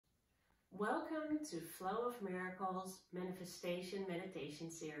Welcome to Flow of Miracles Manifestation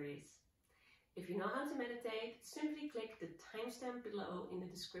Meditation Series. If you know how to meditate, simply click the timestamp below in the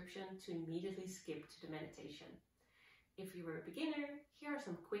description to immediately skip to the meditation. If you are a beginner, here are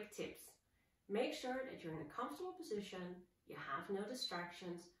some quick tips. Make sure that you're in a comfortable position, you have no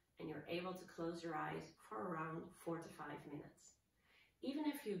distractions, and you're able to close your eyes for around 4 to 5 minutes. Even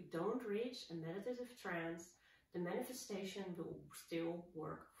if you don't reach a meditative trance, the manifestation will still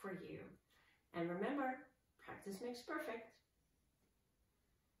work for you. And remember, practice makes perfect.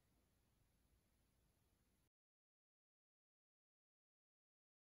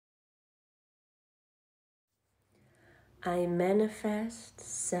 I manifest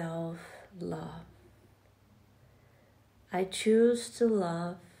self-love. I choose to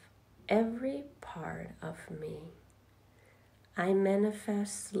love every part of me. I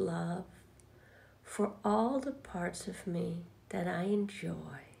manifest love for all the parts of me that I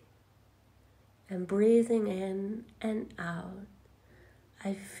enjoy. And breathing in and out,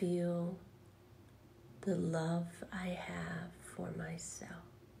 I feel the love I have for myself.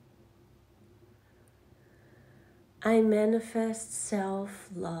 I manifest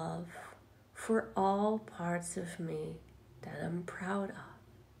self-love for all parts of me that I'm proud of.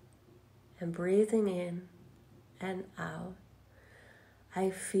 And breathing in and out, I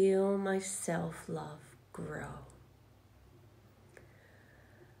feel my self-love grow.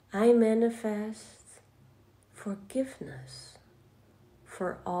 I manifest forgiveness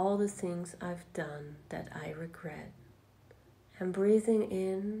for all the things I've done that I regret. And breathing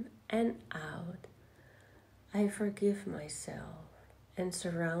in and out, I forgive myself and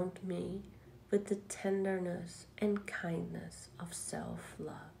surround me with the tenderness and kindness of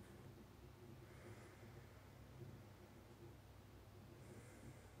self-love.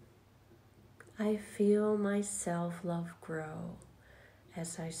 I feel my self-love grow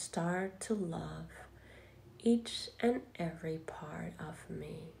as I start to love each and every part of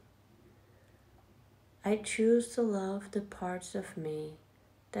me. I choose to love the parts of me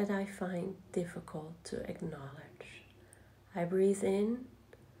that I find difficult to acknowledge. I breathe in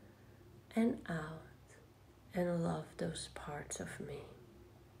and out and love those parts of me.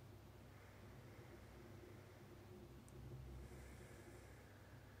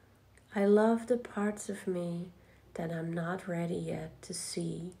 I love the parts of me that I'm not ready yet to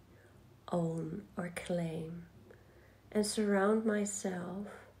see, own, or claim, and surround myself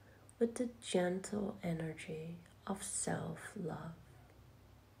with the gentle energy of self-love.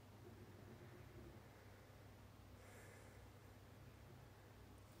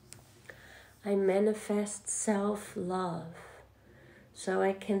 I manifest self-love so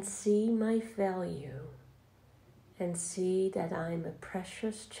I can see my value and see that I'm a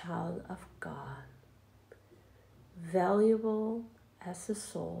precious child of God, valuable as a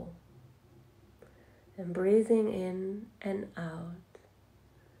soul. And breathing in and out,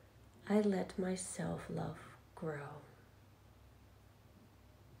 I let my self-love grow.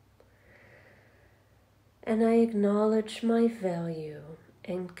 And I acknowledge my value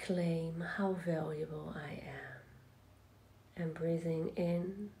and claim how valuable I am. And breathing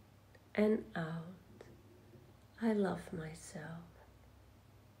in and out, I love myself.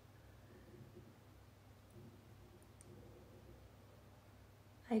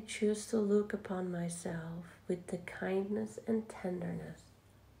 I choose to look upon myself with the kindness and tenderness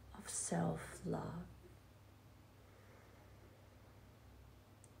of self-love.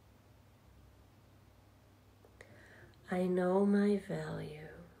 I know my value,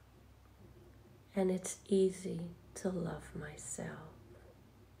 and it's easy to love myself.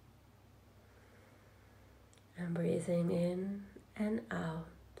 And breathing in and out,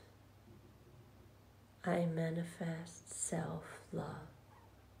 I manifest self-love.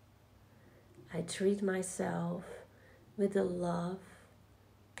 I treat myself with the love,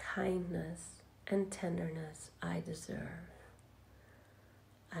 kindness, and tenderness I deserve.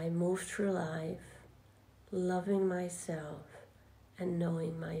 I move through life loving myself and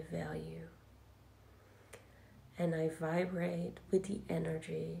knowing my value. And I vibrate with the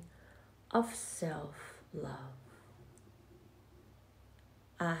energy of self-love.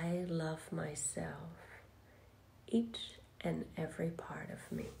 I love myself, each and every part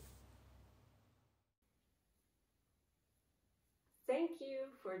of me. Thank you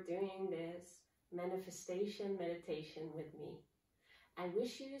for doing this manifestation meditation with me. I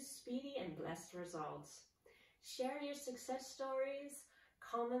wish you speedy and blessed results. Share your success stories,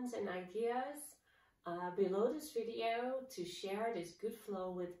 comments, and ideas below this video to share this good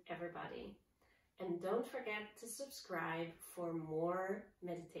flow with everybody. And don't forget to subscribe for more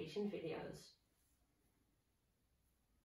meditation videos.